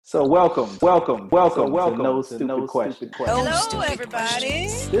So welcome to No Stupid Question. Hello, everybody.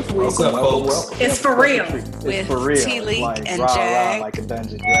 This week, welcome. It's for real. It's for real. T-Leak like, and rah, Jag. Rah, like a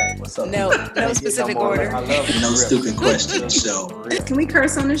dungeon drag. What's up? No specific order. I love it. No Stupid Question show. Can we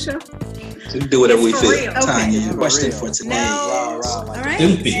curse on the show? Do whatever we It's feel. for real. Tanya, Okay. your question for today No. is All right.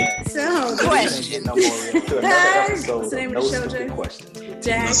 stupid. So, Question. What's the name of the show, Jay? No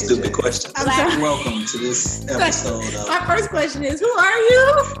Jack. Stupid Question. I'm sorry. Welcome to this episode of My first question is, who are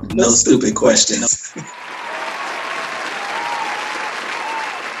you? No Stupid Questions.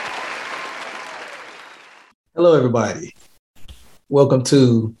 Hello, everybody. Welcome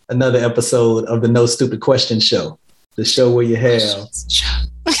to another episode of the No Stupid Question Show, the show where you have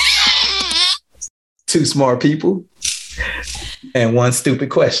two smart people and one stupid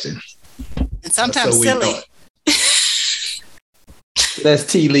question. And sometimes So we silly. thought. That's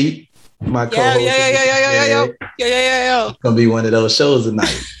T-Leak, my co-host. Yo. Gonna be one of those shows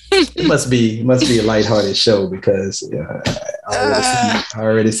tonight. It must be a lighthearted show because I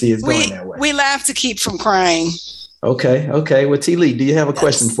already see it's going that way. We laugh to keep from crying. Okay. Well, T-Leak, do you have a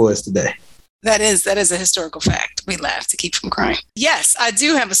question for us today? That is a historical fact. We laugh to keep from crying. Yes, I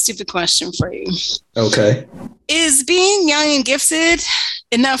do have a stupid question for you. Okay. Is being young and gifted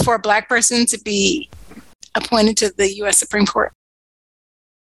enough for a Black person to be appointed to the U.S. Supreme Court?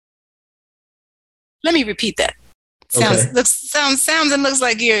 Let me repeat that. Sounds and looks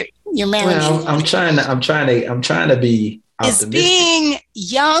like you're married. Well, I'm trying to be Is optimistic. being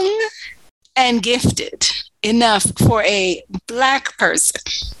young and gifted enough for a Black person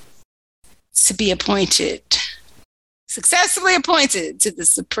to be successfully appointed to the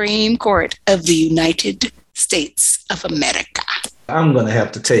Supreme Court of the United States of America? I'm gonna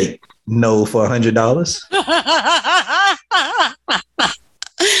have to take no for $100.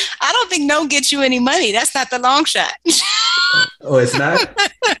 I don't think no gets you any money. That's not the long shot. Oh, it's not?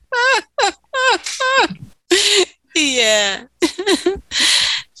 Yeah.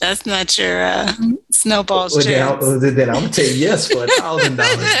 That's not your snowball's Well, chance. then I'm gonna take yes for $1,000.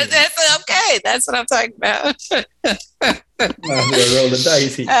 That's okay. That's what I'm talking about. Might as well roll the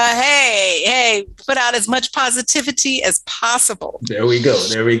dice here. Hey, put out as much positivity as possible. There we go.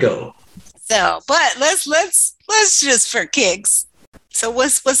 So, but let's just for kicks. So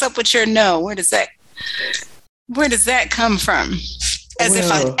what's up with your no? Where does that come from? As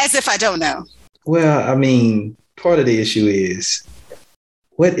if I don't know. Well, I mean, part of the issue is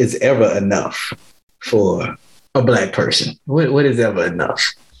what is ever enough for a Black person? What is ever enough?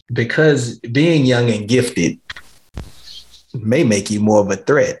 Because being young and gifted may make you more of a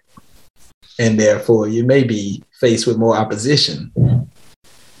threat. And therefore, you may be faced with more opposition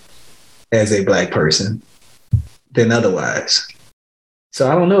as a Black person than otherwise. So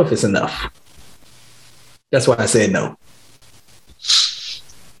I don't know if it's enough. That's why I said no.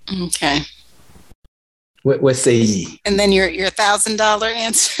 Okay. What say ye? And then your $1,000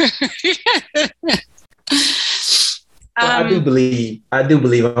 answer. Well, I do believe I'm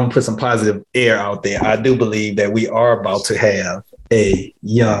gonna put some positive air out there. I do believe that we are about to have a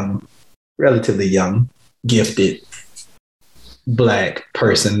relatively young, gifted Black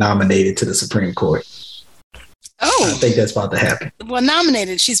person nominated to the Supreme Court. Oh, I think that's about to happen. well,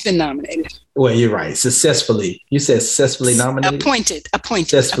 nominated. She's been nominated. Well, you're right. Successfully. You said successfully nominated? Appointed.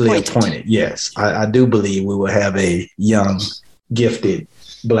 Successfully appointed. Yes. I do believe we will have a young, gifted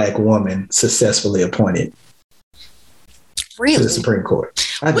Black woman successfully appointed Really? to the Supreme Court.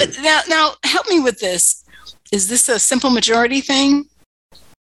 Now, help me with this. Is this a simple majority thing?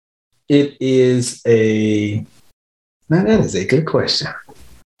 It is now that is a good question.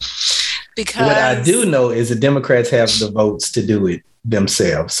 Because What I do know is the Democrats have the votes to do it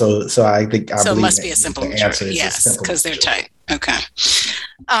themselves. So I think so it believe must that be a simple the answer majority. is a Yes, simple because they're majority. tight. Okay.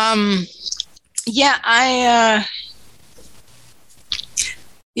 Yeah,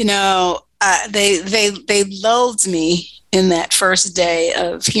 they lulled me in that first day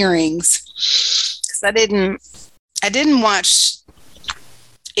of hearings because I didn't watch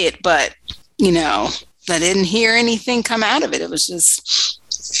it, but I didn't hear anything come out of it. It was just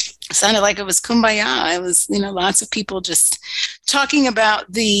sounded like it was kumbaya. It was lots of people just talking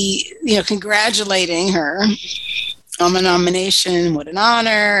about the congratulating her on the nomination. What an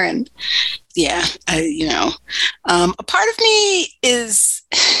honor. And yeah, a part of me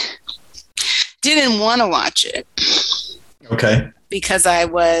didn't want to watch it. Okay. Because I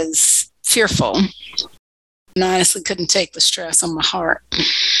was fearful and honestly couldn't take the stress on my heart.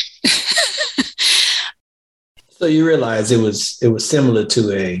 So you realize it was similar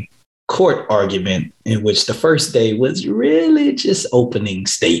to a court argument in which the first day was really just opening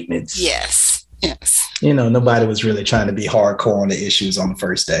statements. Yes. nobody was really trying to be hardcore on the issues on the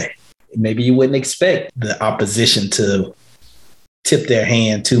first day. Maybe you wouldn't expect the opposition to tip their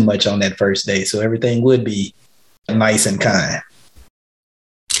hand too much on that first day. So everything would be nice and kind.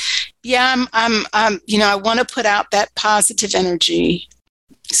 Yeah, I'm I want to put out that positive energy.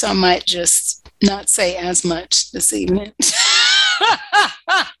 So I might just not say as much this evening.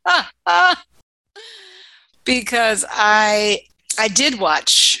 Because I did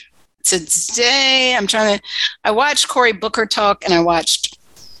watch today. I watched Cory Booker talk, and I watched,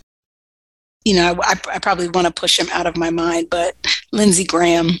 I probably want to push him out of my mind, but Lindsey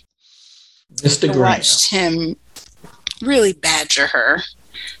Graham. Mr. Graham. I watched him really badger her.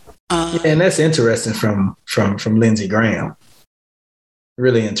 And that's interesting from Lindsey Graham.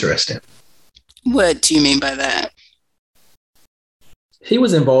 Really interesting. What do you mean by that? He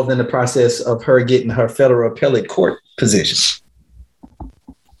was involved in the process of her getting her federal appellate court position.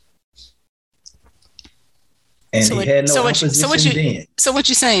 And he had no opposition then. So what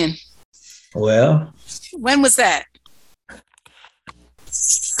you saying? Well, when was that?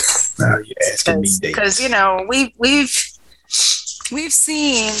 Now you're asking me dates. Because we've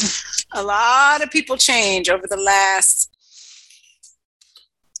seen a lot of people change over the last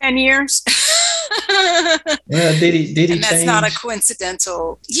 10 years. Yeah, did he and change? That's not a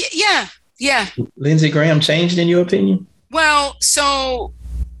coincidental. Yeah. Lindsey Graham changed, in your opinion? Well, so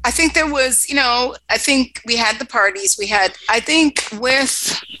I think there was, I think we had the parties. I think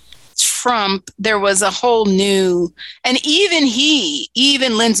with Trump, there was a whole new, and even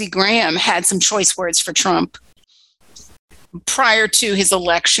Lindsey Graham had some choice words for Trump prior to his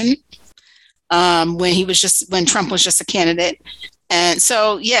election, when Trump was just a candidate. And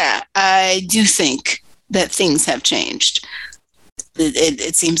so, yeah, I do think that things have changed.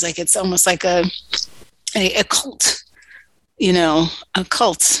 It seems like it's almost like a cult, a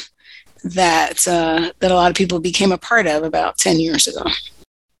cult that a lot of people became a part of about 10 years ago.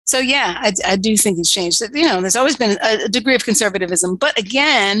 So, yeah, I do think it's changed. There's always been a degree of conservatism. But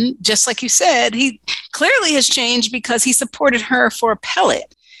again, just like you said, he clearly has changed because he supported her for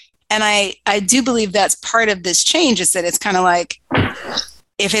appellate. And I do believe that's part of this change, is that it's kind of like,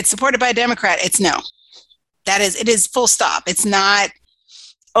 if it's supported by a Democrat, it's no. It is full stop. It's not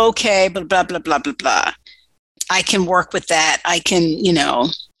okay, but blah, blah, blah, blah, blah. I can work with that. I can,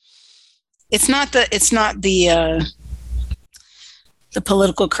 it's not the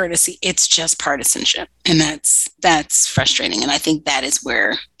political courtesy. It's just partisanship. And that's frustrating. And I think that is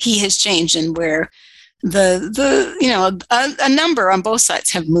where he has changed, and where a number on both sides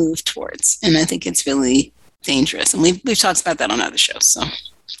have moved towards. And I think it's really dangerous. And we've talked about that on other shows, so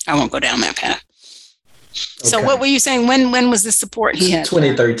I won't go down that path. Okay. So what were you saying? When was the support he had?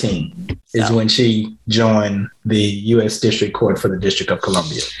 2013 is when she joined the U.S. District Court for the District of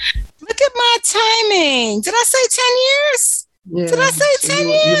Columbia. Look at my timing. Did I say 10 years? Yeah. Did I say 10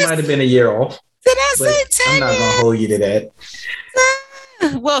 years? You might have been a year off. Did I say 10 years? I'm not going to hold you to that.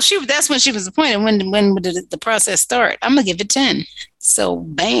 Well, that's when she was appointed. When did the process start? I'm going to give it 10. So,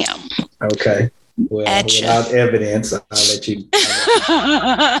 bam. Okay. Well, without evidence, I'll let you.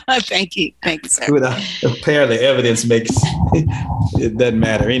 Thank you, sir. Apparently, evidence it doesn't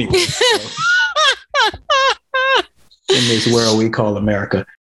matter anyway. So. In this world we call America.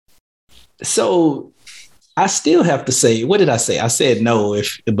 So I still have to say, what did I say? I said no.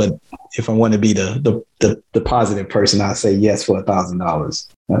 But if I want to be the positive person, I say yes for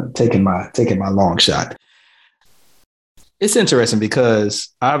 $1,000. Taking my long shot. It's interesting because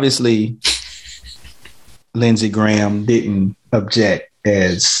obviously Lindsey Graham didn't object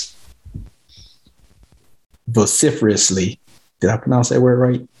as vociferously. Did I pronounce that word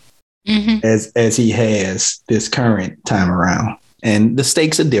right? Mm-hmm. As he has this current time around. And the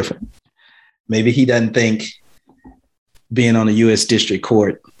stakes are different. Maybe he doesn't think being on a U.S. District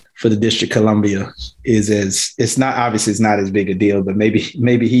Court for the District of Columbia it's not as big a deal, but maybe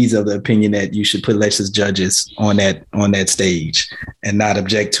he's of the opinion that you should put less judges on that stage and not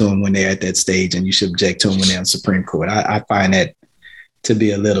object to them when they're at that stage, and you should object to them when they're on the Supreme Court. I find that to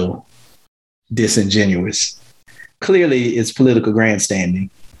be a little disingenuous. Clearly, it's political grandstanding.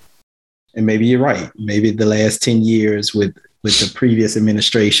 And maybe you're right. Maybe the last 10 years with the previous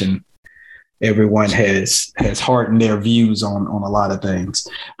administration, everyone has hardened their views on a lot of things.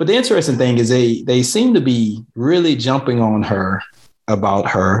 But the interesting thing is they seem to be really jumping on her about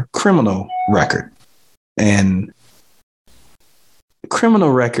her criminal record. And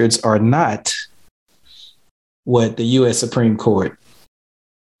criminal records are not what the U.S. Supreme Court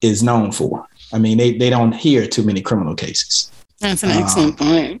is known for. I mean, they don't hear too many criminal cases. That's an excellent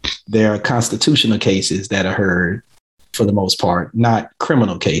point. There are constitutional cases that are heard for the most part, not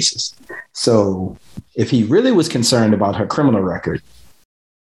criminal cases. So if he really was concerned about her criminal record,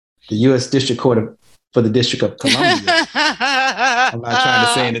 the U.S. District Court for the District of Columbia, I'm not trying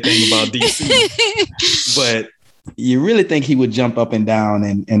to say anything about D.C., but you really think he would jump up and down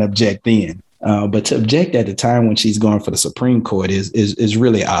and object then. But to object at the time when she's going for the Supreme Court is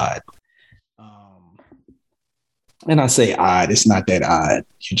really odd. And I say odd, it's not that odd.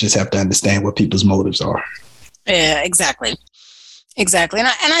 You just have to understand what people's motives are. Yeah, exactly. Exactly. And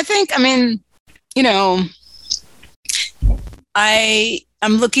I think, I mean, you know,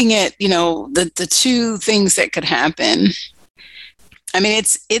 I'm looking at, you know, the two things that could happen. I mean,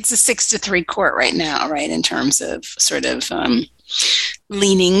 it's a 6-3 court right now, right? In terms of sort of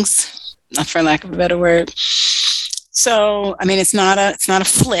leanings, for lack of a better word. So, I mean, it's not a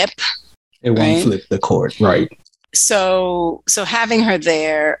flip. It won't flip the court, right? So having her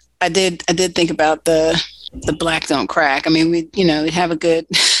there, I did think about the Black Don't Crack. I mean, we have a good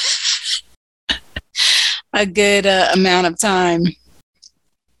amount of time.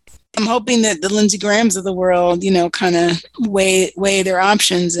 I'm hoping that the Lindsey Grahams of the world, you know, kind of weigh their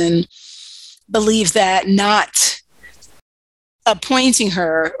options and believe that not appointing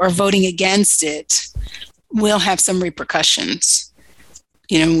her or voting against it will have some repercussions.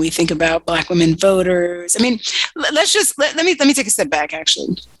 You know, when we think about Black women voters, I mean, let me take a step back,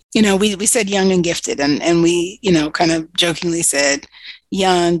 actually. You know, we said young and gifted, and we, you know, kind of jokingly said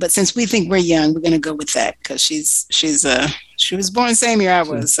young, but since we think we're young, we're going to go with that because she was born the same year I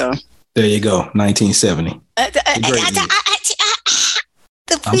was. So there you go, 1970.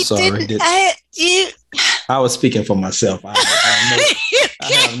 I'm sorry. I was speaking for myself. I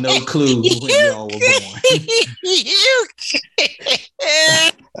have no clue when y'all were born.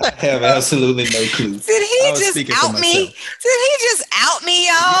 I have absolutely no clue. Did he just out me? Did he just out me,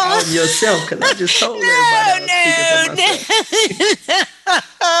 y'all? Out yourself, because I just told everybody I was speaking for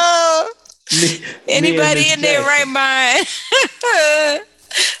myself. Anybody in their right mind?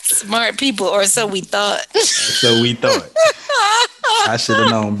 Smart people, or so we thought. So we thought. I should have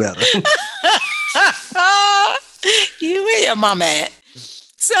known better. You and your mama at.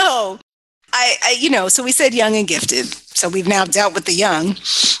 So I you know, so we said young and gifted. So we've now dealt with the young.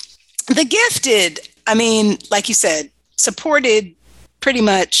 The gifted, I mean, like you said, supported pretty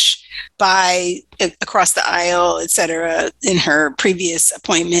much by across the aisle, et cetera, in her previous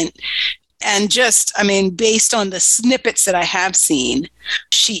appointment. And just, I mean, based on the snippets that I have seen,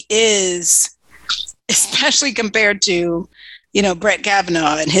 she is, especially compared to, you know, Brett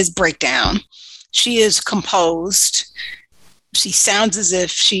Kavanaugh and his breakdown, she is composed. She sounds as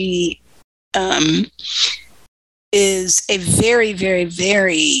if she is a very, very,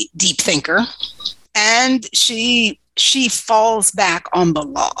 very deep thinker. And she falls back on the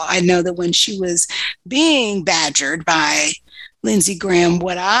law. I know that when she was being badgered by Lindsey Graham,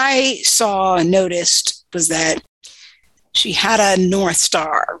 what I saw and noticed was that she had a North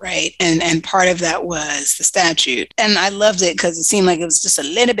Star, right? And part of that was the statute. And I loved it because it seemed like it was just a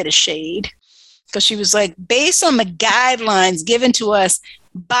little bit of shade. Because she was like, based on the guidelines given to us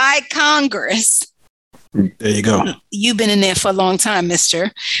by Congress. There you go. You've been in there for a long time,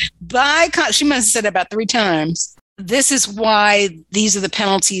 mister. She must have said it about 3 times. This is why these are the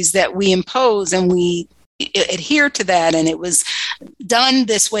penalties that we impose, and we adhere to that. And it was done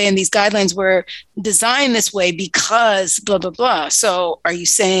this way, and these guidelines were designed this way because blah, blah, blah. So are you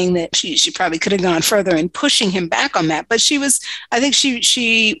saying that she probably could have gone further in pushing him back on that? But I think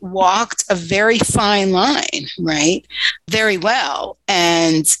she walked a very fine line, right? Very well.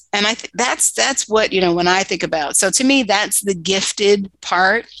 And I think that's what, you know, when I think about, so to me, that's the gifted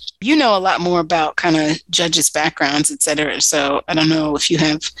part. You know a lot more about kind of judges' backgrounds, et cetera. So I don't know if you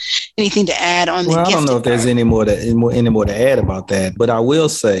have anything to add on the gifted I don't know if there's any more to add about that. But I will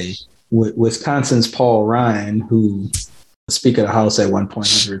say, Wisconsin's Paul Ryan, who was Speaker of the House at one point,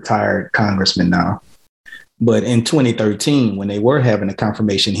 he's a retired congressman now. But in 2013, when they were having the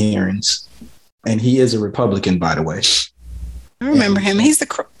confirmation hearings, and he is a Republican, by the way. I remember him.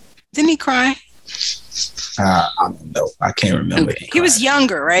 Didn't he cry? I don't know. I can't remember. Okay. He was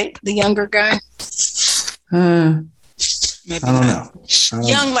younger, right? The younger guy? Maybe I don't know.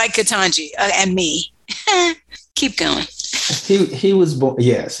 Young like Ketanji and me. Keep going. He was born.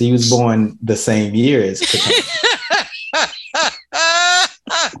 Yes, he was born the same year as Ketanji.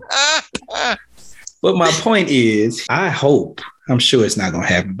 But my point is, I'm sure it's not going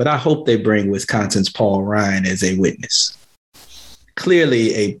to happen, but I hope they bring Wisconsin's Paul Ryan as a witness.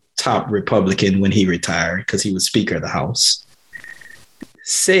 Clearly a top Republican when he retired because he was Speaker of the House.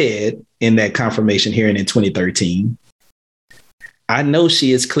 Said in that confirmation hearing in 2013, I know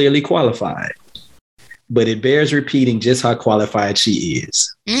she is clearly qualified, but it bears repeating just how qualified she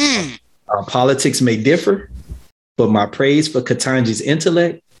is. Our politics may differ, but my praise for Ketanji's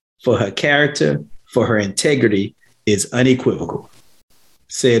intellect, for her character, for her integrity is unequivocal.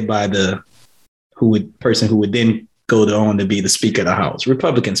 Said by the person who would then go on to be the Speaker of the House,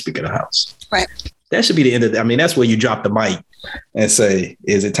 Republican Speaker of the House. Right. That should be the end of it. I mean, that's where you drop the mic and say,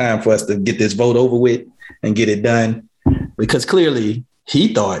 is it time for us to get this vote over with and get it done? Because clearly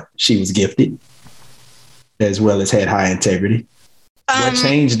he thought she was gifted as well as had high integrity. What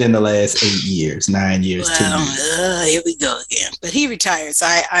changed in the last 8 years, 9 years, 2 years? Here we go again. But he retired. So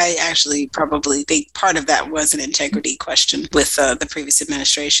I actually probably think part of that was an integrity question with the previous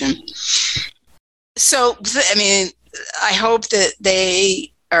administration. So, I mean, I hope that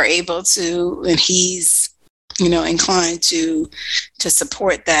they are able to, and he's, inclined to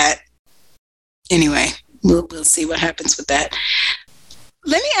support that. Anyway, we'll see what happens with that.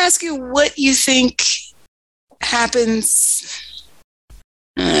 Let me ask you what you think happens.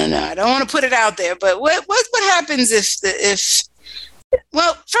 I don't want to put it out there, but what happens if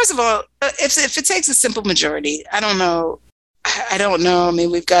well, first of all, if it takes a simple majority, I don't know. I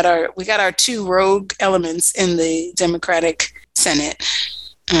mean, we got our two rogue elements in the Democratic Senate,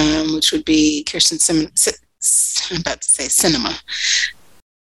 which would be Kyrsten I'm about to say Sinema.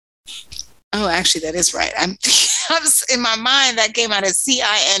 Oh, actually, that is right. I was in my mind that came out as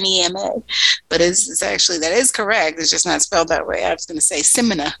Cinema, but it's actually, that is correct. It's just not spelled that way. I was going to say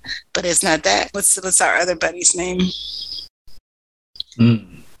Simina, but it's not that. What's our other buddy's name?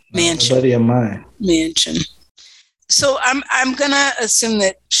 Manchin. Buddy of mine. Manchin. So I'm gonna assume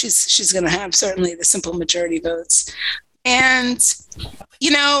that she's gonna have certainly the simple majority votes. And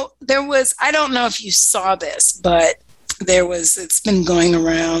there was, I don't know if you saw this, but it's been going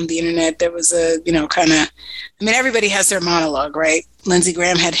around the internet. There was everybody has their monologue, right? Lindsey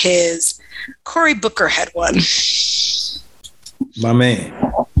Graham had his, Cory Booker had one. My man.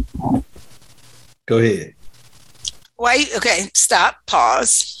 Go ahead. Why? Okay, stop,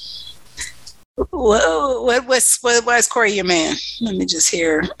 pause. Why is Cory your man? Let me just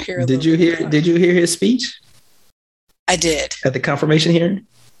hear. Did you hear his speech? I did. At the confirmation hearing?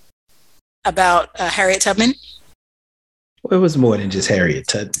 About Harriet Tubman? Well, it was more than just Harriet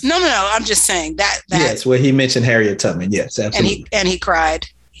Tubman. No. I'm just saying that. Yes, well, he mentioned Harriet Tubman. Yes, absolutely. And he cried.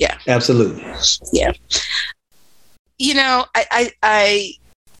 Yeah. Absolutely. Yeah.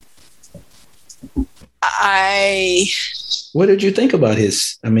 I what did you think about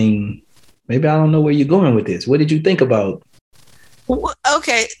his? I mean, maybe I don't know where you're going with this. What did you think about?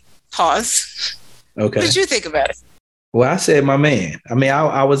 Okay, pause. Okay. What did you think about it? Well, I said my man. I mean,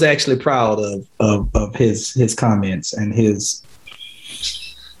 I was actually proud of his comments and his.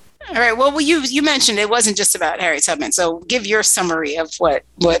 All right. Well, you mentioned it wasn't just about Harriet Tubman. So give your summary of what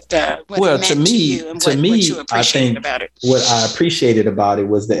it meant to you and what you appreciated about it. What I appreciated about it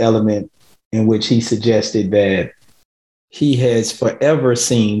was the element in which he suggested that he has forever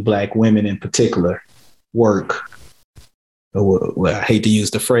seen Black women in particular work. Well, I hate to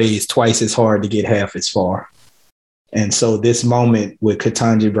use the phrase, twice as hard to get half as far. And so this moment with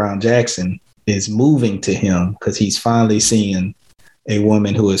Ketanji Brown Jackson is moving to him because he's finally seeing a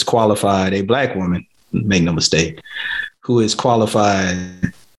woman who is qualified, a Black woman, make no mistake, who is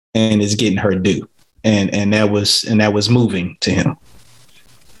qualified and is getting her due. And that was moving to him.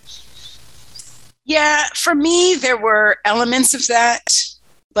 Yeah, for me, there were elements of that,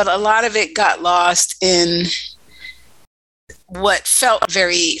 but a lot of it got lost in what felt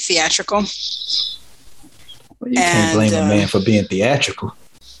very theatrical. Well, you can't blame a man for being theatrical.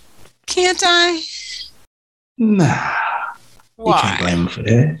 Can't I? Nah. Why? You can't blame him for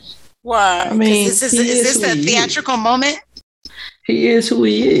that. Why? I mean, is this a theatrical moment? He is who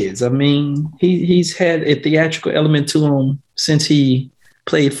he is. I mean, he's had a theatrical element to him since he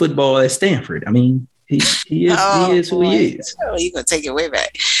played football at Stanford. I mean, he is who he is. Oh, you're gonna take it way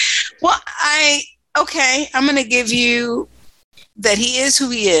back. Well, I'm gonna give you that he is who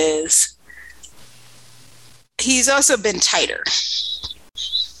he is. He's also been tighter.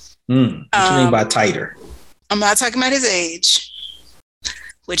 What you mean by tighter? I'm not talking about his age,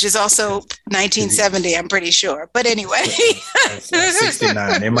 which is also 1970, I'm pretty sure. But anyway.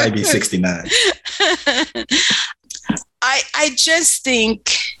 69. It might be 69. I just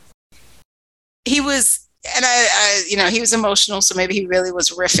think he was, and he was emotional, so maybe he really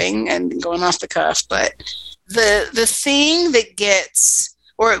was riffing and going off the cuff. But the thing that gets,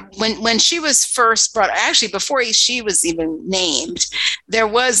 or when she was first brought, actually before she was even named, there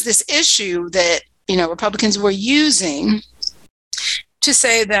was this issue that Republicans were using to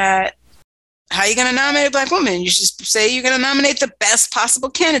say that how are you going to nominate a Black woman? You just say you're going to nominate the best possible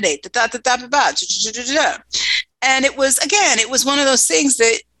candidate. And it was one of those things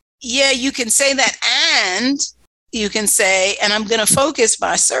that, yeah, you can say that, and you can say, and I'm going to focus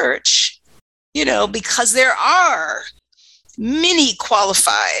my search, because there are many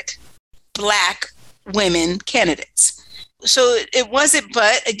qualified Black women candidates. So it wasn't,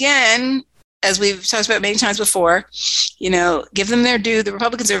 but again, as we've talked about many times before, give them their due. The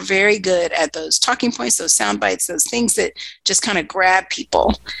Republicans are very good at those talking points, those sound bites, those things that just kind of grab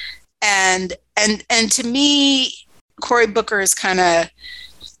people. And to me, Cory Booker is kind of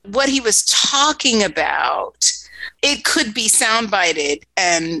what he was talking about. It could be soundbited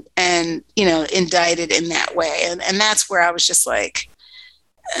and indicted in that way. And that's where I was just like,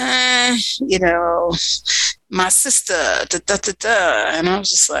 my sister, and I was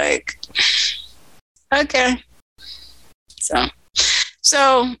just like, okay. So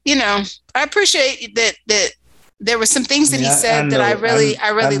I appreciate that there were some things that he said that I really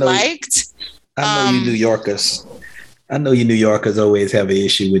liked. I know you New Yorkers. I know you New Yorkers always have an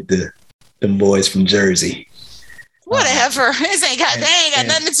issue with them boys from Jersey. Whatever. They ain't got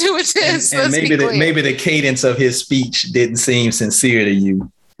nothing to do with this. And maybe the cadence of his speech didn't seem sincere to you.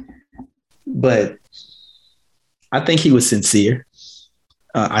 But I think he was sincere.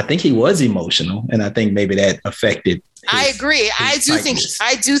 I think he was emotional, and I think maybe that affected. I agree. I do think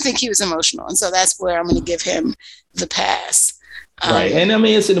he was emotional, and so that's where I'm going to give him the pass. Right, and I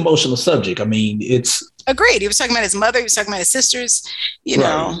mean it's an emotional subject. I mean it's agreed. He was talking about his mother. He was talking about his sisters.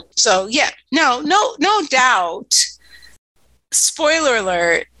 Right. So yeah, no doubt. Spoiler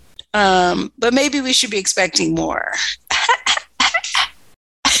alert. But maybe we should be expecting more.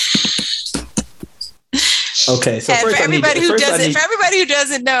 Okay, so for everybody who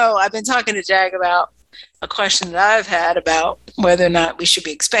doesn't know, I've been talking to Jag about a question that I've had about whether or not we should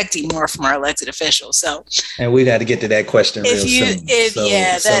be expecting more from our elected officials. And we got to get to that question real soon.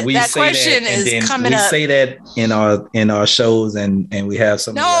 That question is coming up. We say that in our shows, and we have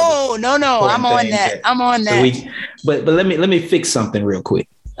some. No. I'm on that. But let me fix something real quick.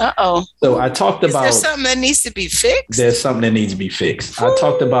 Uh-oh. So I talked about. Is there something that needs to be fixed? There's something that needs to be fixed. I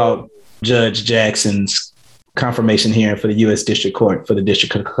talked about Judge Jackson's confirmation hearing for the U.S. District Court for the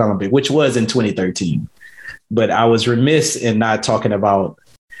District of Columbia, which was in 2013. But I was remiss in not talking about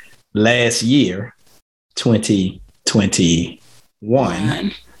last year,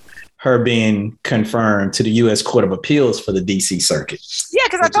 2021, her being confirmed to the U.S. Court of Appeals for the D.C. Circuit. Yeah,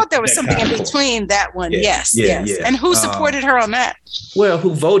 because I thought there was something in between that one. Yeah, yes. And who supported her on that? Well,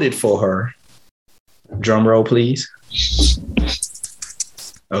 who voted for her? Drum roll, please.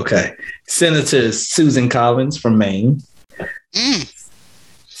 Okay. Senator Susan Collins from Maine.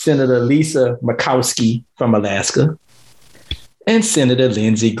 Senator Lisa Murkowski from Alaska. And Senator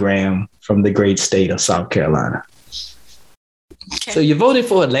Lindsey Graham from the great state of South Carolina. Okay. So you voted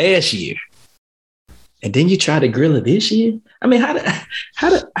for it last year, and then you try to grill it this year? I mean, how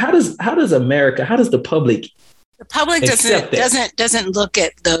does America, how does the public? The public doesn't look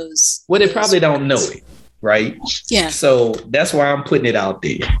at those. Well, they probably don't know it, right? Yeah. So that's why I'm putting it out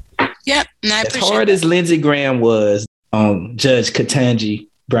there. Yep. As hard as Lindsey Graham was on Judge Ketanji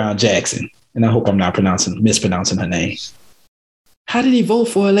Brown Jackson, and I hope I'm not mispronouncing her name. How did he vote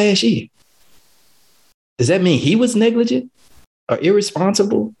for her last year? Does that mean he was negligent or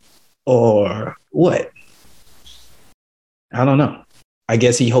irresponsible or what? I don't know. I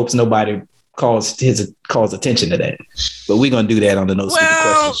guess he hopes nobody calls attention to that. But we're going to do that on the No Stupid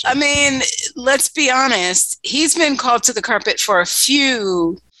Questions show. I mean, let's be honest. He's been called to the carpet for a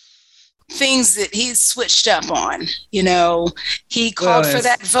few things that he's switched up on. He called for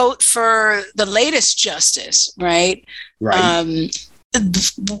that vote for the latest justice, right? Right.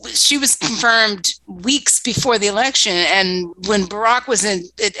 She was confirmed weeks before the election, and when Barack was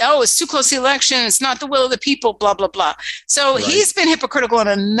it's too close to the election, it's not the will of the people, blah blah blah. So right. He's been hypocritical on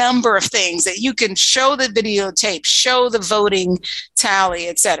a number of things that you can show the videotape, show the voting tally,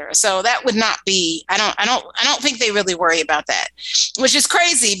 etc. So that would not be. I don't think they really worry about that, which is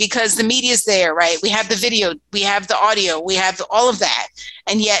crazy because the media's there, right? We have the video, we have the audio, we have all of that,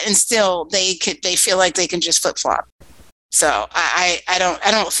 and still they feel like they can just flip flop. So I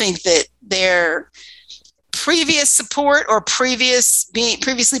don't think that their previous support or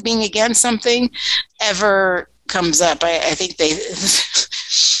previously being against something ever comes up. I think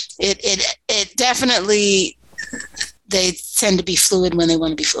it definitely, they tend to be fluid when they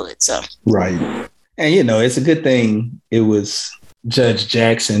want to be fluid. So right, and it's a good thing it was Judge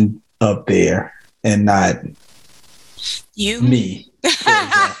Jackson up there and not you, me, for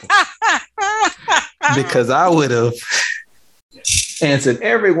example. Because I would have answered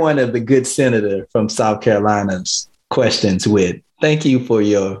every one of the good senator from South Carolina's questions with, thank you for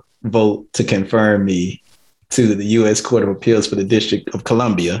your vote to confirm me to the U.S. Court of Appeals for the District of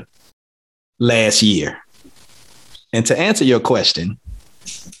Columbia last year. And to answer your question,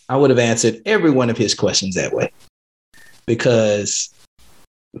 I would have answered every one of his questions that way. Because,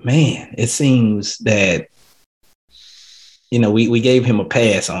 man, it seems that, we gave him a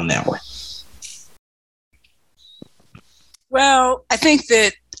pass on that one. Well, I think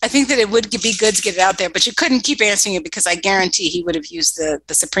that it would be good to get it out there, but you couldn't keep answering it because I guarantee he would have used the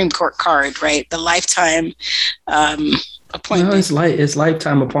Supreme Court card, right? The lifetime appointment. No, it's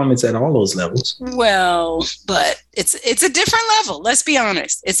lifetime appointments at all those levels. Well, but it's a different level. Let's be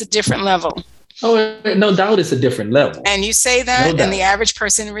honest. It's a different level. Oh, no doubt it's a different level. And you say that, and the average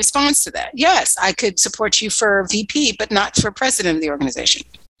person responds to that. Yes, I could support you for VP, but not for president of the organization.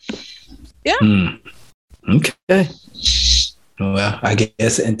 Yeah. Okay. Well, I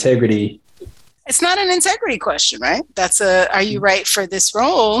guess integrity. It's not an integrity question, right? Are you right for this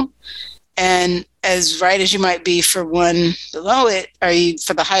role? And as right as you might be for one below it, are you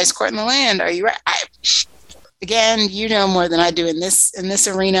for the highest court in the land? Are you right? Again, you know more than I do in this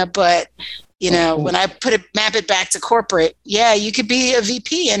arena, but when I map it back to corporate, yeah, you could be a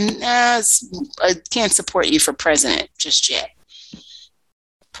VP and I can't support you for president just yet.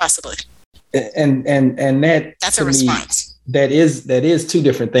 Possibly. And that's a response. That is two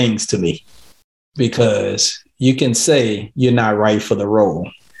different things to me, because you can say you're not right for the role,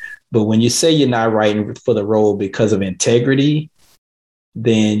 but when you say you're not right for the role because of integrity,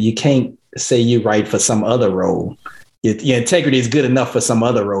 then you can't say you're right for some other role. Your integrity is good enough for some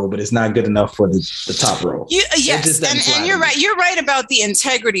other role, but it's not good enough for the top role. Yes, and you're right. You're right about the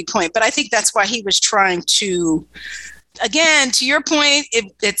integrity point, but I think that's why he was trying to. Again, to your point,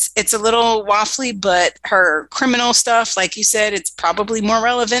 it's a little waffly, but her criminal stuff, like you said, it's probably more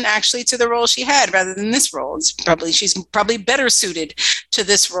relevant actually to the role she had rather than this role. She's probably better suited to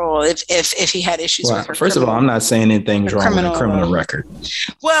this role if he had issues with her. First of all, I'm not saying anything's wrong with a criminal record.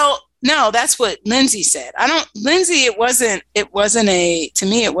 Well, no, that's what Lindsay said. It wasn't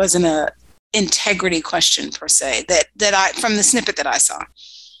a integrity question per se that I, from the snippet that I saw.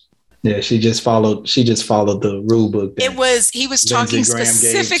 Yeah, she just followed the rule book. He was talking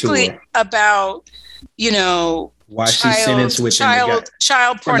specifically about, why she's sentenced with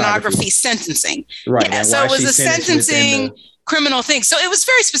child pornography sentencing. Right. Yeah, so it was a sentencing criminal thing. So it was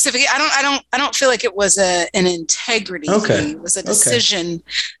very specific. I don't feel like it was an integrity thing. It was a decision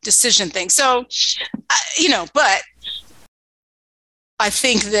thing. So, but I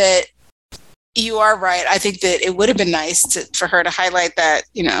think that you are right. I think that it would have been nice for her to highlight that,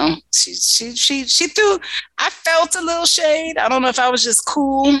 she threw, I felt a little shade. I don't know if I was just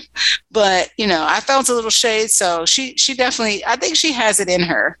cool, but, I felt a little shade. So she definitely, I think she has it in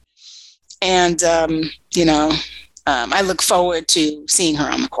her. And, I look forward to seeing her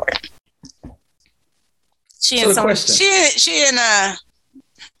on the court. She and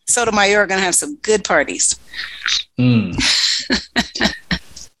Sotomayor are going to have some good parties.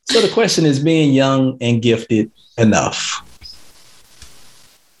 So the question is, being young and gifted enough?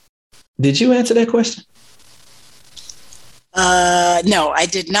 Did you answer that question? No, I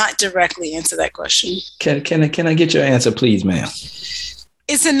did not directly answer that question. Can I get your answer, please, ma'am?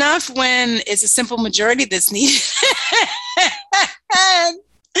 It's enough when it's a simple majority that's needed.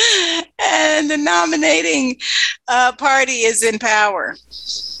 and the nominating party is in power.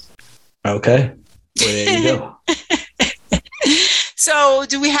 Okay. Well, there you go. So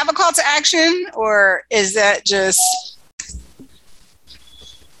do we have a call to action, or is that just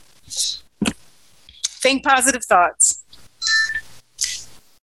think positive thoughts?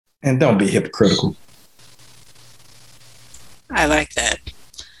 And don't be hypocritical. I like that.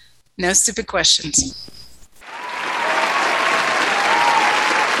 No stupid questions.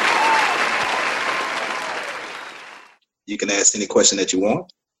 You can ask any question that you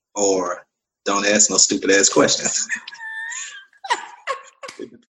want, or don't ask no stupid ass questions.